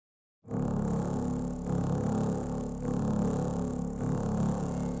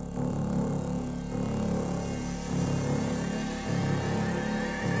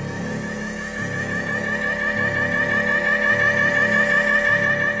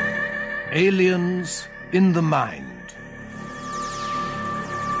Aliens in the Mind.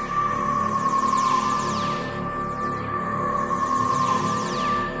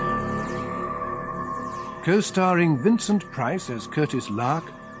 Co-starring Vincent Price as Curtis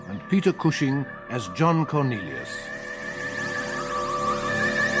Lark and Peter Cushing as John Cornelius.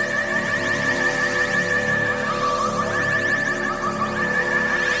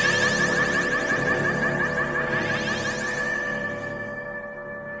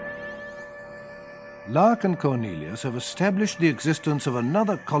 Lark and Cornelius have established the existence of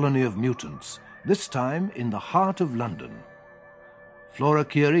another colony of mutants, this time in the heart of London. Flora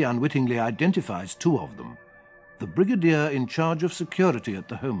Keary unwittingly identifies two of them, the brigadier in charge of security at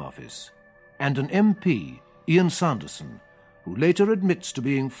the Home Office, and an MP, Ian Sanderson, who later admits to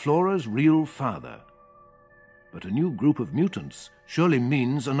being Flora's real father. But a new group of mutants surely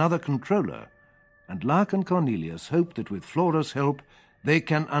means another controller, and Lark and Cornelius hope that with Flora's help they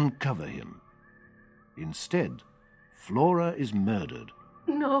can uncover him. Instead, Flora is murdered.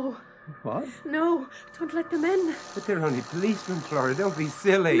 No. What? No, don't let them in. But they're only policemen, Flora. Don't be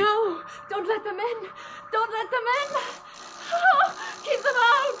silly. No, don't let them in. Don't let them in. Oh, keep them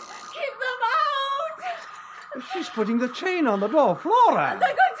out. Keep them out. She's putting the chain on the door, Flora.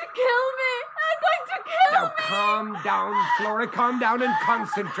 They're going to kill me. They're going to kill Now me. calm down, Flora. Calm down and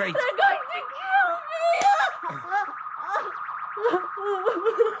concentrate. They're going to kill me.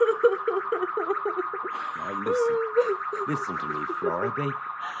 Now listen to me, Flora.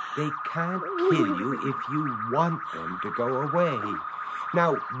 They can't kill you if you want them to go away.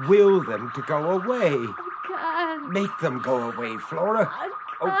 Now, will them to go away. I can't. Make them go away, Flora. I can't.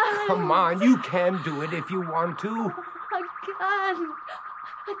 Oh, come on. You can do it if you want to. I can't.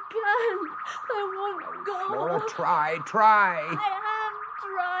 I can't. I won't go. Flora, try. I am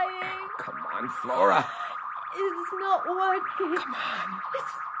trying. Come on, Flora. It's not working. Come on.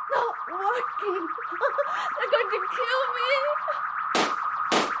 It's not working. They're going to kill me.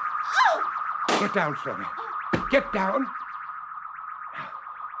 Get down, Flora. Get down. Now,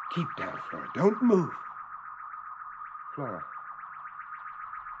 keep down, Flora. Don't move. Flora,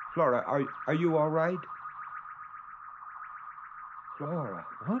 are you all right? Flora.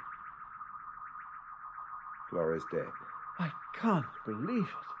 What? Flora's dead. I can't believe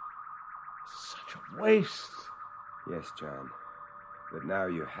it. Such a waste. Yes, John. But now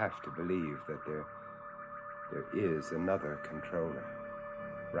you have to believe that there is another controller.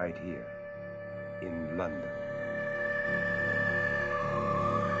 Right here. In London.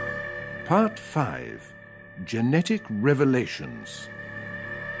 Part 5. Genetic Revelations.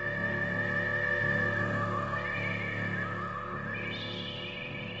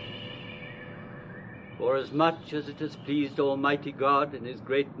 Forasmuch as it has pleased Almighty God in his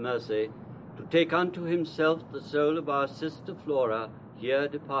great mercy to take unto himself the soul of our sister Flora, here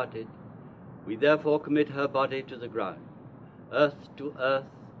departed, we therefore commit her body to the ground, earth to earth,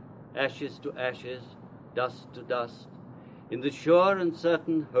 ashes to ashes, dust to dust, in the sure and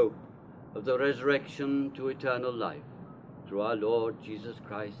certain hope of the resurrection to eternal life, through our Lord Jesus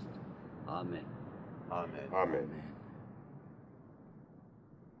Christ. Amen. Amen. Amen.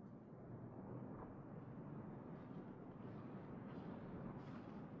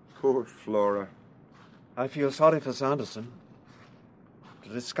 Poor Flora. I feel sorry for Sanderson. To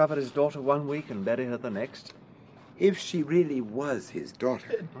discover his daughter one week and bury her the next. If she really was his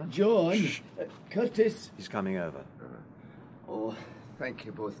daughter. John, Curtis. He's coming over. Oh, thank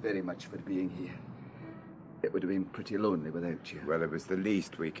you both very much for being here. It would have been pretty lonely without you. Well, it was the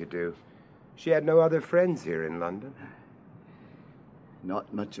least we could do. She had no other friends here in London.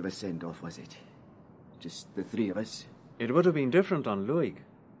 Not much of a send-off, was it? Just the three of us. It would have been different on Luig.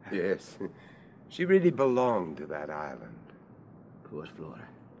 Yes. She really belonged to that island. Poor Flora.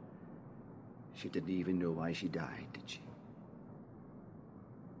 She didn't even know why she died, did she?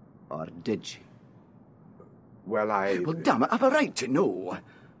 Or did she? Well, Well, damn it, I've a right to know.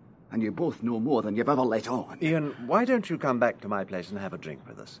 And you both know more than you've ever let on. Ian, why don't you come back to my place and have a drink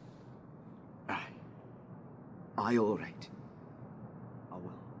with us? Aye, all right. I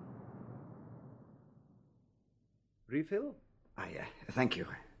will. Refill? Aye, thank you.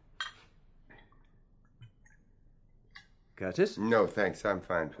 Curtis? No, thanks. I'm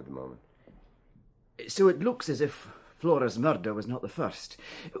fine for the moment. So it looks as if Flora's murder was not the first.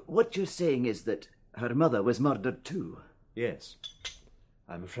 What you're saying is that her mother was murdered too? Yes.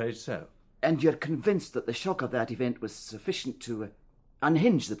 I'm afraid so. And you're convinced that the shock of that event was sufficient to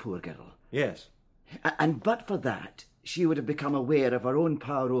unhinge the poor girl? Yes. And but for that, she would have become aware of her own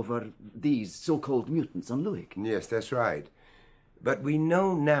power over these so-called mutants on Luig. Yes, that's right. But we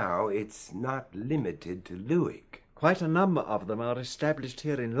know now it's not limited to Luig. Quite a number of them are established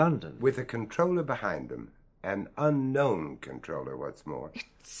here in London. With a controller behind them. An unknown controller, what's more. It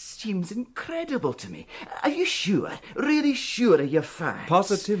seems incredible to me. Are you sure? Really sure of your facts?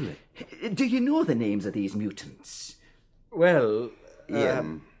 Positively. Do you know the names of these mutants? Well,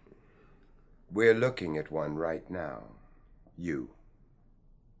 Ian, we're looking at one right now. You.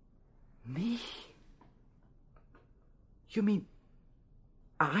 Me? You mean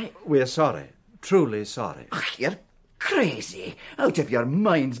I? we're sorry. Truly sorry. Ach, you're crazy. Out of your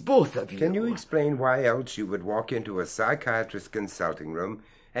minds, both of you. Can you explain why else you would walk into a psychiatrist's consulting room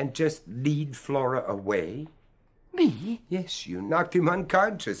and just lead Flora away? Me? Yes, you knocked him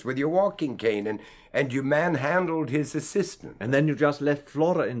unconscious with your walking cane and you manhandled his assistant. And then you just left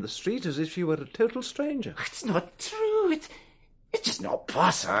Flora in the street as if she were a total stranger. It's not true. It's just not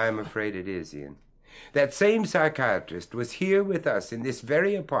possible. I'm afraid it is, Ian. That same psychiatrist was here with us in this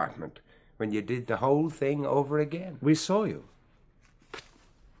very apartment when you did the whole thing over again. We saw you.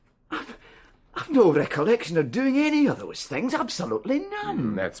 I've no recollection of doing any of those things. Absolutely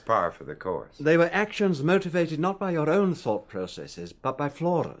none. That's par for the course. They were actions motivated not by your own thought processes, but by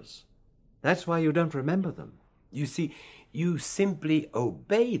Flora's. That's why you don't remember them. You see, you simply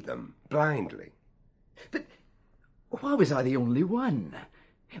obey them blindly. But why was I the only one?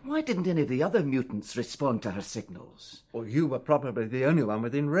 Why didn't any of the other mutants respond to her signals? Well, you were probably the only one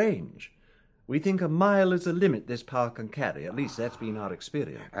within range. We think a mile is the limit this power can carry. At least that's been our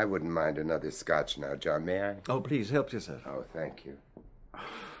experience. I wouldn't mind another scotch now, John. May I? Oh, please, help yourself. Oh, thank you.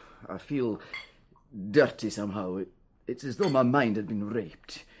 I feel dirty somehow. It's as though my mind had been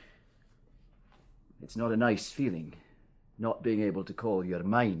raped. It's not a nice feeling, not being able to call your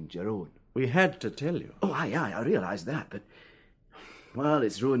mind your own. We had to tell you. Oh, aye, I realise that, but... Well,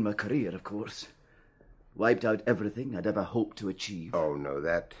 it's ruined my career, of course. Wiped out everything I'd ever hoped to achieve. Oh, no,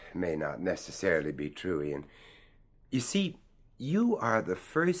 that may not necessarily be true, Ian. You see, you are the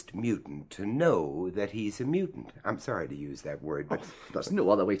first mutant to know that he's a mutant. I'm sorry to use that word, but... There's no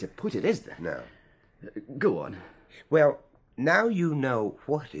other way to put it, is there? No. Go on. Well, now you know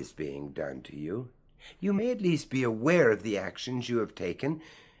what is being done to you. You may at least be aware of the actions you have taken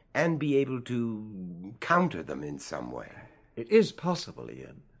and be able to counter them in some way. It is possible,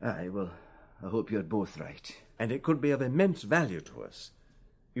 Ian. Aye, well, I hope you're both right. And it could be of immense value to us.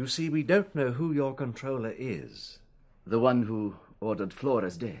 You see, we don't know who your controller is. The one who ordered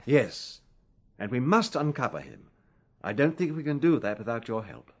Flora's death? Yes, and we must uncover him. I don't think we can do that without your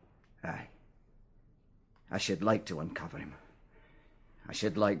help. Aye. I should like to uncover him. I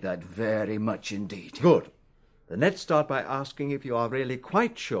should like that very much indeed. Good. Then let's start by asking if you are really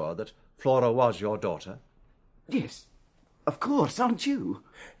quite sure that Flora was your daughter. Yes, of course, aren't you?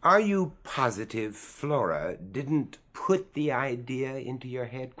 Are you positive Flora didn't put the idea into your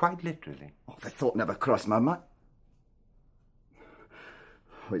head, quite literally? Oh, the thought never crossed my mind.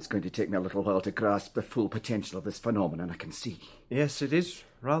 Oh, it's going to take me a little while to grasp the full potential of this phenomenon, I can see. Yes, it is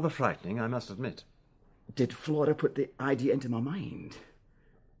rather frightening, I must admit. Did Flora put the idea into my mind?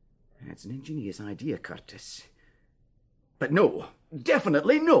 It's an ingenious idea, Curtis. But no,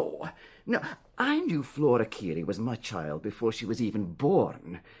 definitely no. No, I knew Flora Carey was my child before she was even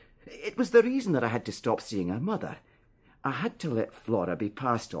born. It was the reason that I had to stop seeing her mother. I had to let Flora be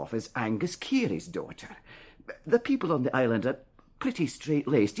passed off as Angus Carey's daughter. The people on the island are pretty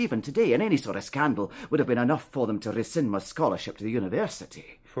straight-laced even today, and any sort of scandal would have been enough for them to rescind my scholarship to the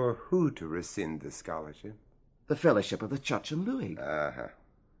university. For who to rescind the scholarship? The Fellowship of the Church in Louis. Uh-huh.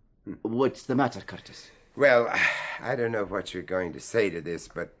 What's the matter, Curtis? Well, I don't know what you're going to say to this,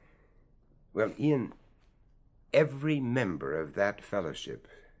 but... Well, Ian, every member of that fellowship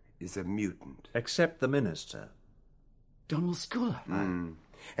is a mutant. Except the minister. Donald Sculler.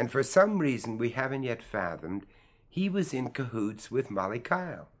 And for some reason we haven't yet fathomed, he was in cahoots with Molly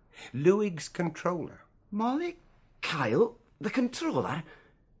Kyle, Lewig's controller. Molly Kyle, the controller?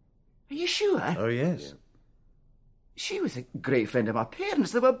 Are you sure? Oh, yes. Yeah. She was a great friend of my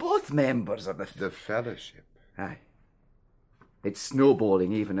parents. They were both members of The fellowship. Aye. It's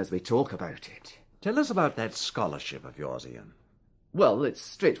snowballing even as we talk about it. Tell us about that scholarship of yours, Ian. Well, it's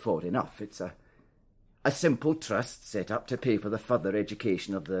straightforward enough. It's a simple trust set up to pay for the further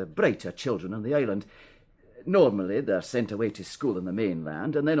education of the brighter children on the island. Normally, they're sent away to school in the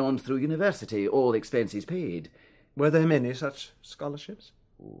mainland and then on through university, all expenses paid. Were there many such scholarships?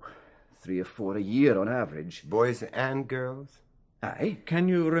 3 or 4 a year on average. Boys and girls? Aye, Can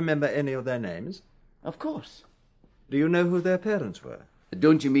you remember any of their names? of course. Do you know who their parents were?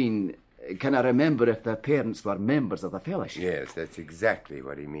 Don't you mean, can I remember if their parents were members of the fellowship? Yes, that's exactly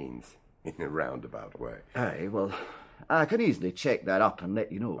what he means, in a roundabout way. Aye, well, I can easily check that up and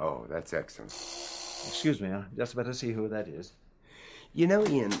let you know. Oh, that's excellent. Excuse me, I just better see who that is. You know,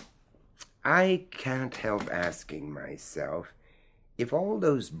 Ian, I can't help asking myself if all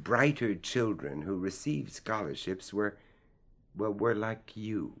those brighter children who received scholarships were like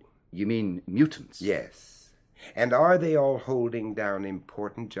you. You mean mutants? Yes. And are they all holding down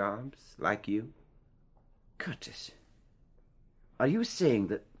important jobs like you? Curtis, are you saying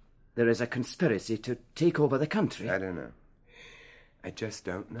that there is a conspiracy to take over the country? I don't know. I just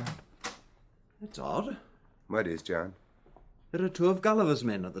don't know. It's odd. What is, John? There are two of Gulliver's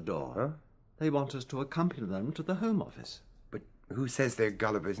men at the door. Huh? They want us to accompany them to the Home Office. But who says they're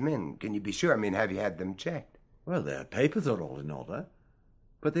Gulliver's men? Can you be sure? I mean, have you had them checked? Well, their papers are all in order.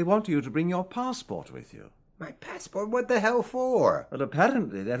 But they want you to bring your passport with you. My passport? What the hell for? But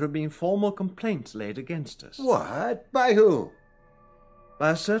apparently there have been formal complaints laid against us. What? By who?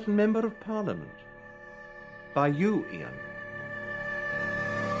 By a certain member of Parliament. By you, Ian.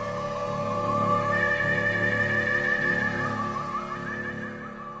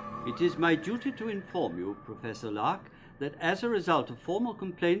 It is my duty to inform you, Professor Lark, that as a result of formal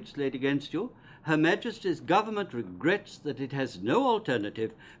complaints laid against you, Her Majesty's government regrets that it has no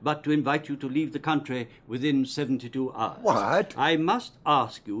alternative but to invite you to leave the country within 72 hours. What? I must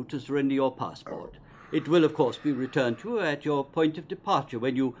ask you to surrender your passport. It will, of course, be returned to you at your point of departure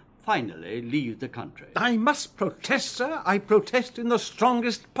when you finally leave the country. I must protest, sir. I protest in the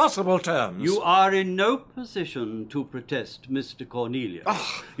strongest possible terms. You are in no position to protest, Mr. Cornelius.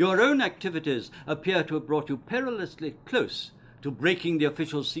 Your own activities appear to have brought you perilously close to breaking the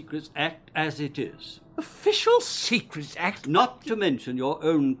Official Secrets Act as it is. Official Secrets Act? Not to mention your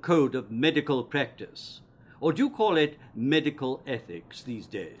own code of medical practice. Or do you call it medical ethics these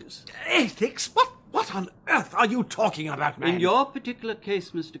days? Ethics? What on earth are you talking about, man? In your particular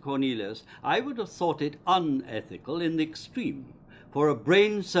case, Mr. Cornelius, I would have thought it unethical in the extreme for a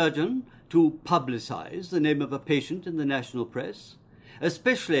brain surgeon to publicize the name of a patient in the national press,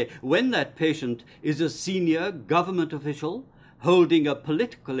 especially when that patient is a senior government official holding a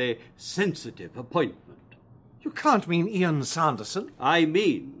politically sensitive appointment. You can't mean Ian Sanderson. I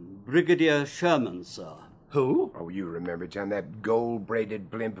mean Brigadier Sherman, sir. Who? Oh, you remember, John, that gold-braided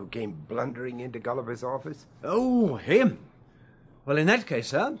blimp who came blundering into Gulliver's office? Oh, him. Well, in that case,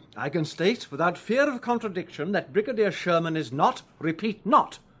 sir, I can state without fear of contradiction that Brigadier Sherman is not, repeat,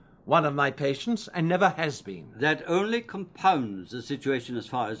 not, one of my patients and never has been. That only compounds the situation as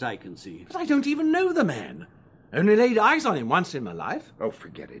far as I can see. But I don't even know the man. Only laid eyes on him once in my life. Oh,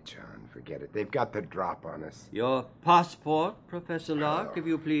 forget it, John, forget it. They've got the drop on us. Your passport, Professor Lark, if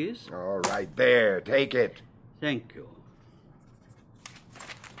you please. All right, there, take it. Thank you.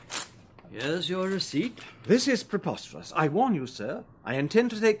 Here's your receipt. This is preposterous. I warn you, sir. I intend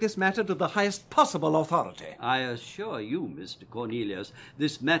to take this matter to the highest possible authority. I assure you, Mr. Cornelius,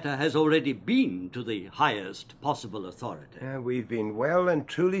 this matter has already been to the highest possible authority. We've been well and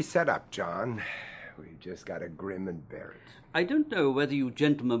truly set up, John. We've just got to grim and bear it. I don't know whether you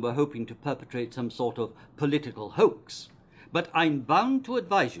gentlemen were hoping to perpetrate some sort of political hoax, but I'm bound to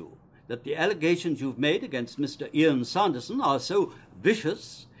advise you that the allegations you've made against Mr. Ian Sanderson are so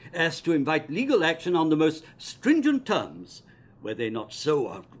vicious as to invite legal action on the most stringent terms, were they not so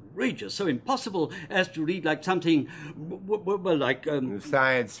outrageous, so impossible as to read like something, like...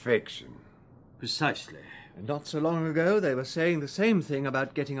 Science fiction. Precisely. And not so long ago they were saying the same thing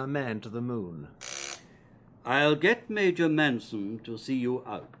about getting a man to the moon. I'll get Major Manson to see you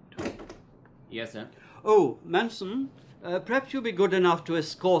out. Yes, sir. Oh, Manson, perhaps you'll be good enough to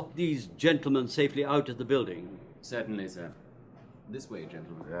escort these gentlemen safely out of the building. Certainly, sir. This way,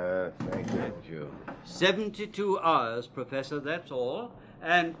 gentlemen. Thank you. 72 hours, Professor, that's all.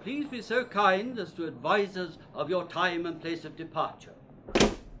 And please be so kind as to advise us of your time and place of departure.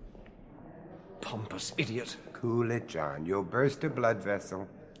 Pompous idiot. Cool it, John. You'll burst a blood vessel.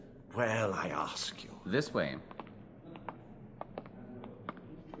 Well, I ask you. This way.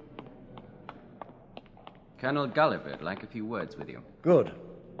 Colonel Gulliver would like a few words with you. Good.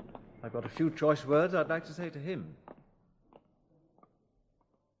 I've got a few choice words I'd like to say to him.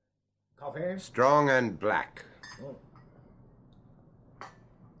 Coffee? Strong and black.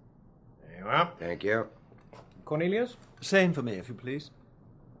 There you are. Thank you. Cornelius? Same for me, if you please.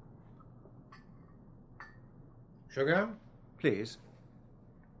 Sugar? Please.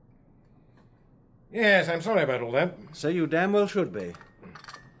 Yes, I'm sorry about all that. So you damn well should be.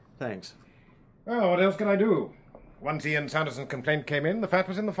 Thanks. Oh, what else can I do? Once Ian Sanderson's complaint came in, the fat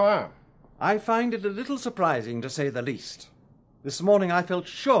was in the fire. I find it a little surprising, to say the least. This morning I felt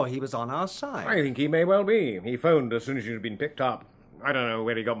sure he was on our side. I think he may well be. He phoned as soon as you'd been picked up. I don't know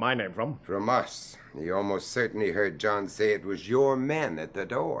where he got my name from. From us. He almost certainly heard John say it was your men at the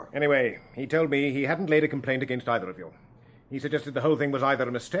door. Anyway, he told me he hadn't laid a complaint against either of you. He suggested the whole thing was either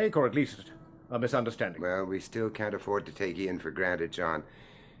a mistake or at least a misunderstanding. Well, we still can't afford to take Ian for granted, John.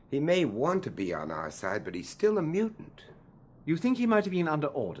 He may want to be on our side, but he's still a mutant. You think he might have been under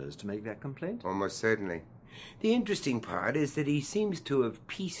orders to make that complaint? Almost certainly. The interesting part is that he seems to have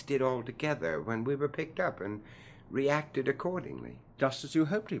pieced it all together when we were picked up and reacted accordingly. Just as you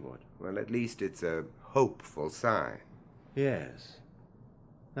hoped he would. Well, at least it's a hopeful sign. Yes.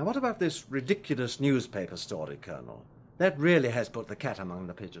 Now, what about this ridiculous newspaper story, Colonel? That really has put the cat among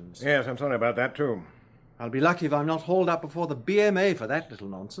the pigeons. Yes, I'm sorry about that, too. I'll be lucky if I'm not hauled up before the BMA for that little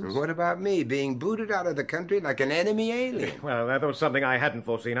nonsense. And what about me, being booted out of the country like an enemy alien? Well, that was something I hadn't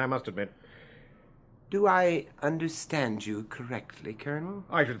foreseen, I must admit. Do I understand you correctly, Colonel?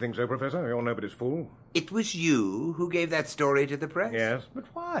 I should think so, Professor. You're nobody's fool. It was you who gave that story to the press? Yes. But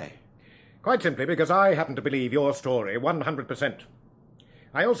why? Quite simply because I happen to believe your story 100%.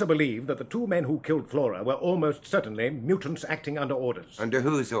 I also believe that the two men who killed Flora were almost certainly mutants acting under orders. Under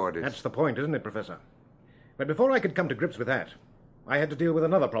whose orders? That's the point, isn't it, Professor? But before I could come to grips with that, I had to deal with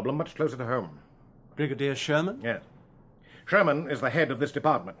another problem much closer to home. Brigadier Sherman? Yes. Sherman is the head of this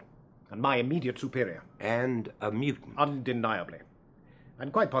department, and my immediate superior. And a mutant. Undeniably.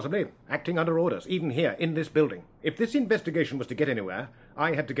 And quite possibly acting under orders, even here, in this building. If this investigation was to get anywhere,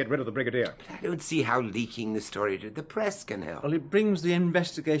 I had to get rid of the Brigadier. But I don't see how leaking the story to the press can help. Well, it brings the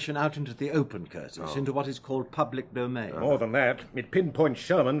investigation out into the open, Curtis, into what is called public domain. More than that, it pinpoints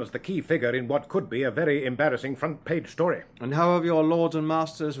Sherman as the key figure in what could be a very embarrassing front-page story. And how have your lords and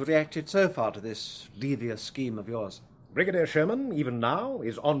masters reacted so far to this devious scheme of yours? Brigadier Sherman, even now,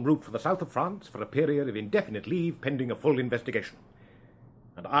 is en route for the south of France for a period of indefinite leave pending a full investigation.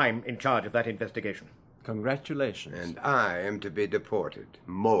 And I'm in charge of that investigation. Congratulations. And I am to be deported.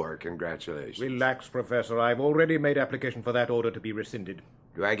 More congratulations. Relax, Professor. I've already made application for that order to be rescinded.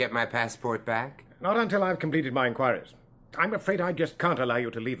 Do I get my passport back? Not until I've completed my inquiries. I'm afraid I just can't allow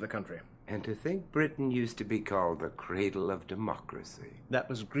you to leave the country. And to think Britain used to be called the cradle of democracy. That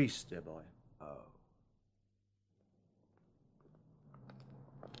was Greece, dear boy.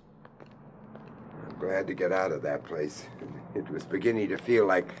 Glad to get out of that place. It was beginning to feel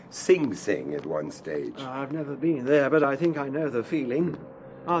like Sing Sing at one stage. I've never been there, but I think I know the feeling.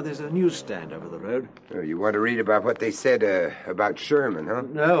 There's a newsstand over the road. Oh, you want to read about what they said about Sherman, huh?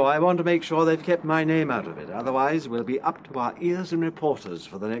 No, I want to make sure they've kept my name out of it. Otherwise, we'll be up to our ears in reporters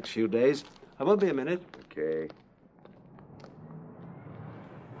for the next few days. I won't be a minute. Okay.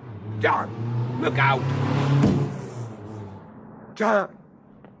 John, look out! John!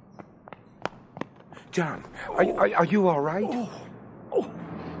 John, are you all right? Oh,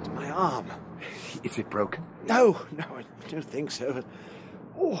 it's my arm. Is it broken? No, I don't think so.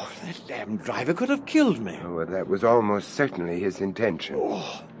 That damn driver could have killed me. Oh, well, that was almost certainly his intention.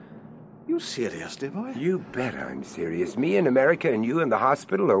 You serious, dear boy? You bet I'm serious. Me in America and you in the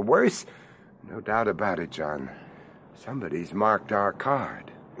hospital, or worse? No doubt about it, John. Somebody's marked our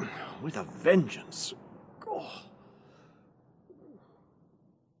card. With a vengeance.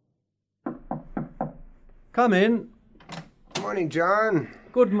 Come in. Morning, John.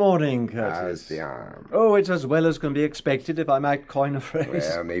 Good morning, Curtis. How's the arm? Oh, it's as well as can be expected, if I might coin a phrase.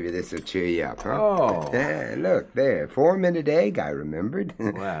 Well, maybe this will cheer you up, huh? Oh. Look, there. 4-minute egg, I remembered.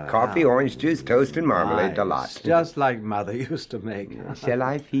 Well, Coffee, orange juice, toast, and marmalade to lot. Just like Mother used to make. Shall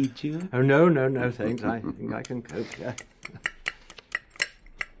I feed you? Oh, no, thanks. I think I can cope here.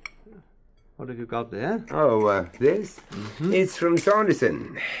 What have you got there? Oh, this? Mm-hmm. It's from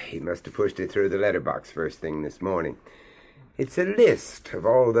Saunderson. He must have pushed it through the letterbox first thing this morning. It's a list of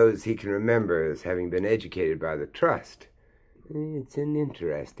all those he can remember as having been educated by the Trust. It's an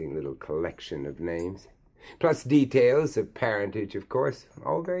interesting little collection of names. Plus details of parentage, of course.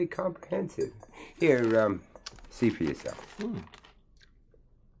 All very comprehensive. Here, see for yourself.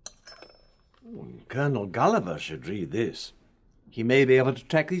 Colonel Gulliver should read this. He may be able to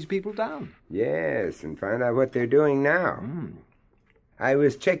track these people down. Yes, and find out what they're doing now. I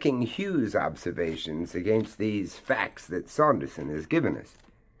was checking Hugh's observations against these facts that Saunderson has given us.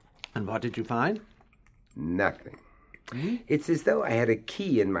 And what did you find? Nothing. It's as though I had a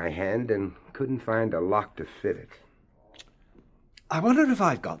key in my hand and couldn't find a lock to fit it. I wonder if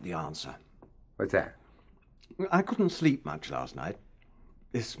I've got the answer. What's that? I couldn't sleep much last night.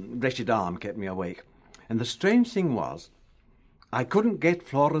 This wretched arm kept me awake. And the strange thing was, I couldn't get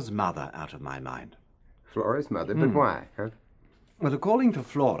Flora's mother out of my mind. Flora's mother? But why, huh? Well, according to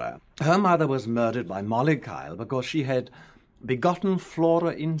Flora, her mother was murdered by Molly Kyle because she had begotten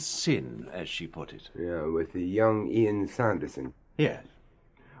Flora in sin, as she put it. Yeah, with the young Ian Saunderson. Yes.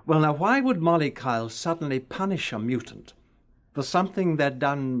 Well, now, why would Molly Kyle suddenly punish a mutant for something they'd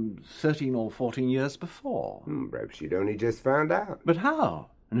done 13 or 14 years before? Perhaps she'd only just found out. But how?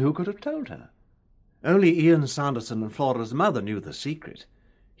 And who could have told her? Only Ian Sanderson and Flora's mother knew the secret.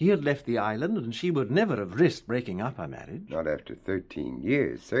 He had left the island, and she would never have risked breaking up her marriage. Not after 13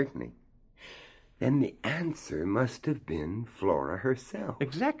 years, certainly. Then the answer must have been Flora herself.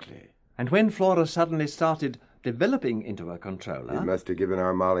 Exactly. And when Flora suddenly started developing into a controller... It must have given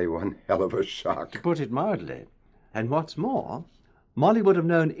our Molly one hell of a shock. To put it mildly. And what's more, Molly would have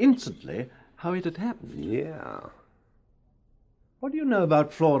known instantly how it had happened. Yeah. What do you know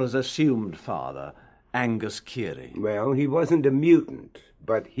about Flora's assumed father, Angus Keary? Well, he wasn't a mutant,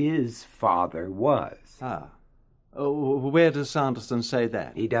 but his father was. Ah. Oh, where does Sanderson say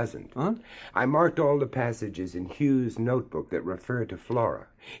that? He doesn't. Huh? I marked all the passages in Hugh's notebook that refer to Flora.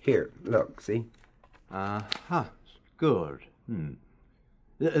 Here, look, see? Good.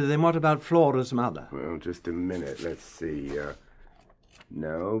 Then what about Flora's mother? Well, just a minute. Let's see.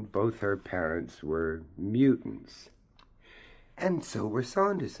 No, both her parents were mutants. And so were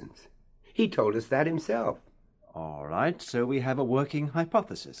Sanderson's. He told us that himself. All right, so we have a working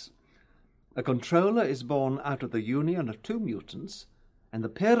hypothesis. A controller is born out of the union of two mutants, and the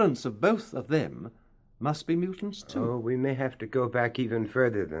parents of both of them must be mutants too. Oh, we may have to go back even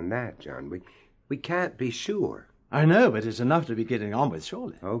further than that, John. We can't be sure. I know, but it's enough to be getting on with,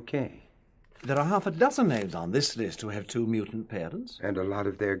 surely. Okay. There are half a dozen names on this list who have two mutant parents. And a lot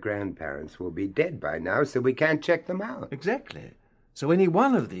of their grandparents will be dead by now, so we can't check them out. Exactly. So any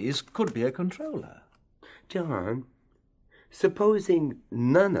one of these could be a controller. John, supposing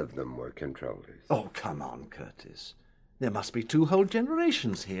none of them were controllers. Oh, come on, Curtis. There must be two whole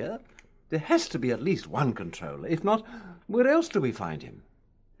generations here. There has to be at least one controller. If not, where else do we find him?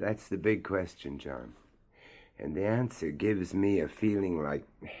 That's the big question, John. And the answer gives me a feeling like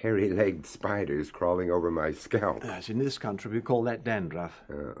hairy-legged spiders crawling over my scalp. Yes, in this country we call that dandruff.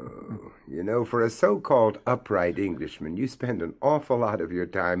 Oh, you know, for a so-called upright Englishman, you spend an awful lot of your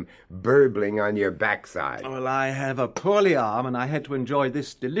time burbling on your backside. Well, I have a poorly arm, and I had to enjoy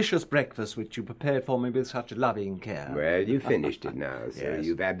this delicious breakfast which you prepared for me with such loving care. Well, you finished it now, so Yes.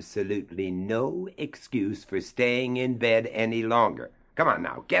 you've absolutely no excuse for staying in bed any longer. Come on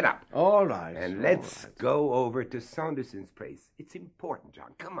now, get up. All right. And let's go over to Sanderson's place. It's important,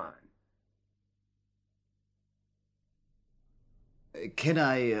 John. Come on. Can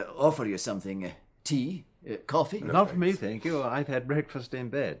I offer you something? Tea? Coffee? Not for me, thank you. I've had breakfast in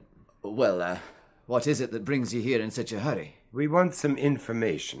bed. Well, what is it that brings you here in such a hurry? We want some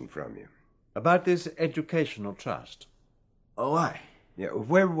information from you. About this educational trust. Oh, aye. Yeah,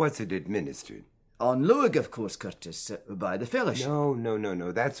 where was it administered? On Lewig, of course, Curtis, by the fellowship.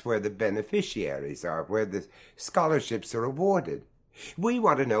 No. That's where the beneficiaries are, where the scholarships are awarded. We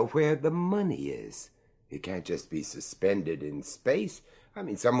want to know where the money is. It can't just be suspended in space. I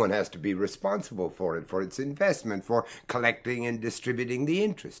mean, someone has to be responsible for it, for its investment, for collecting and distributing the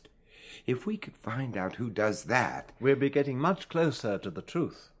interest. If we could find out who does that... We'll be getting much closer to the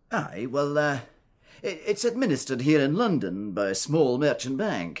truth. Aye, well, it's administered here in London by a small merchant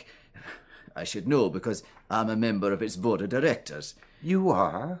bank. I should know because I'm a member of its board of directors. You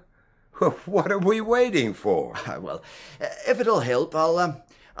are? Well, what are we waiting for? Well, if it'll help,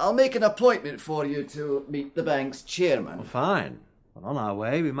 I'll make an appointment for you to meet the bank's chairman. Well, fine. Well, on our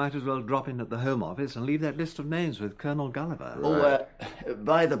way, we might as well drop in at the Home Office and leave that list of names with Colonel Gulliver. Right. Oh,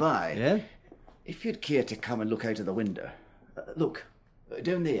 by the by, Yeah? if you'd care to come and look out of the window. Look,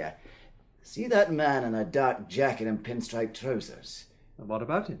 down there. See that man in a dark jacket and pinstripe trousers? And what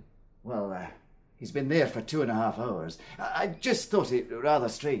about him? Well, he's been there for 2.5 hours. I just thought it rather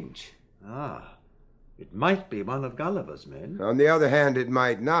strange. Ah, it might be one of Gulliver's men. On the other hand, it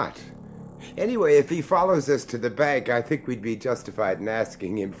might not. Anyway, if he follows us to the bank, I think we'd be justified in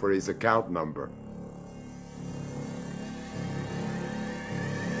asking him for his account number.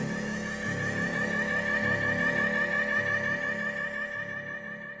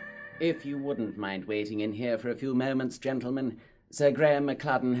 If you wouldn't mind waiting in here for a few moments, gentlemen. Sir Graham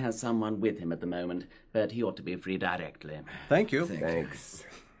McCludden has someone with him at the moment, but he ought to be free directly. Thank you. Thanks.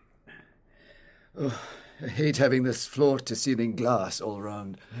 Oh, I hate having this floor-to-ceiling glass all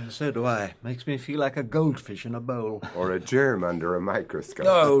round. Yeah, so do I. Makes me feel like a goldfish in a bowl. Or a germ under a microscope.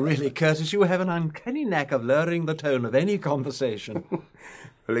 Oh, really, Curtis, you have an uncanny knack of lowering the tone of any conversation.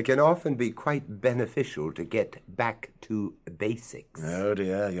 Well, it can often be quite beneficial to get back to basics. Oh,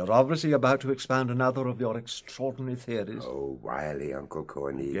 dear, you're obviously about to expound another of your extraordinary theories. Oh, wily Uncle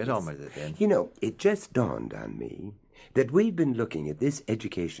Cornelius. Get on with it, then. You know, it just dawned on me that we've been looking at this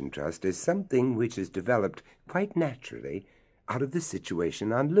education trust as something which has developed quite naturally out of the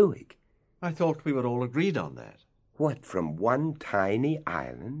situation on Luig. I thought we were all agreed on that. What, from one tiny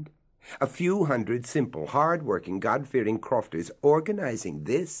island? A few hundred simple, hard-working, God-fearing crofters organizing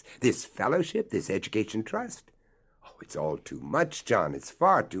this fellowship, this education trust? Oh, it's all too much, John. It's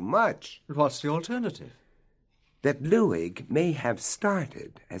far too much. What's the alternative? That Luig may have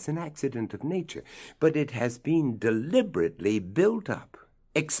started as an accident of nature, but it has been deliberately built up,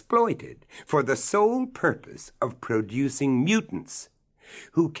 exploited, for the sole purpose of producing mutants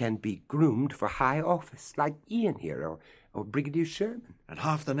who can be groomed for high office, like Ian here, or Brigadier Sherman. And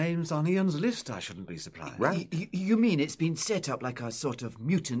half the names on Ian's list, I shouldn't be surprised. Right. You mean it's been set up like a sort of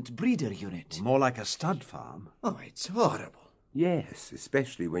mutant breeder unit? More like a stud farm. Oh, it's horrible. Yes,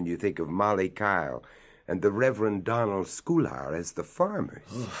 especially when you think of Molly Kyle and the Reverend Donald Schoolar as the farmers.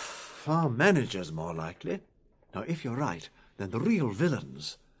 Farm managers, more likely. Now, if you're right, then the real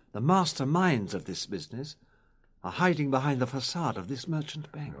villains, the masterminds of this business, are hiding behind the facade of this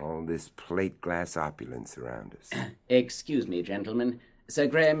merchant bank. All this plate-glass opulence around us. Excuse me, gentlemen. Sir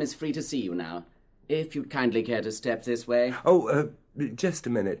Graham is free to see you now. If you'd kindly care to step this way. Oh, just a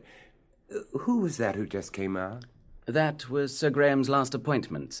minute. Who was that who just came out? That was Sir Graham's last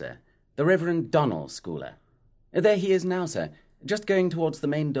appointment, sir. The Reverend Donald Schoolar. There he is now, sir, just going towards the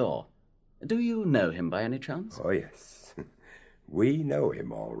main door. Do you know him by any chance? Oh, yes. We know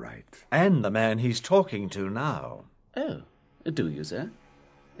him all right. And the man he's talking to now. Oh, do you, sir?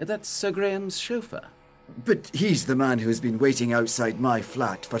 That's Sir Graham's chauffeur. But he's the man who's been waiting outside my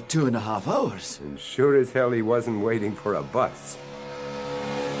flat for 2.5 hours. And sure as hell he wasn't waiting for a bus.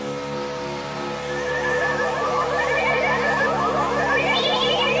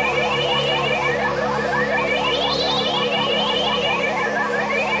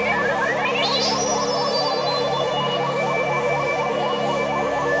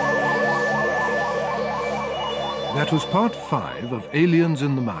 That was part 5 of Aliens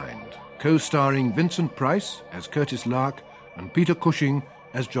in the Mind, co-starring Vincent Price as Curtis Lark and Peter Cushing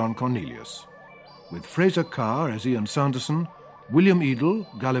as John Cornelius, with Fraser Carr as Ian Sanderson, William Edel,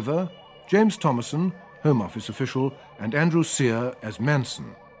 Gulliver, James Thomason, Home Office official, and Andrew Sear as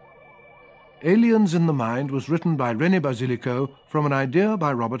Manson. Aliens in the Mind was written by René Basilico from an idea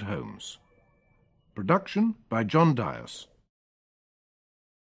by Robert Holmes. Production by John Dias.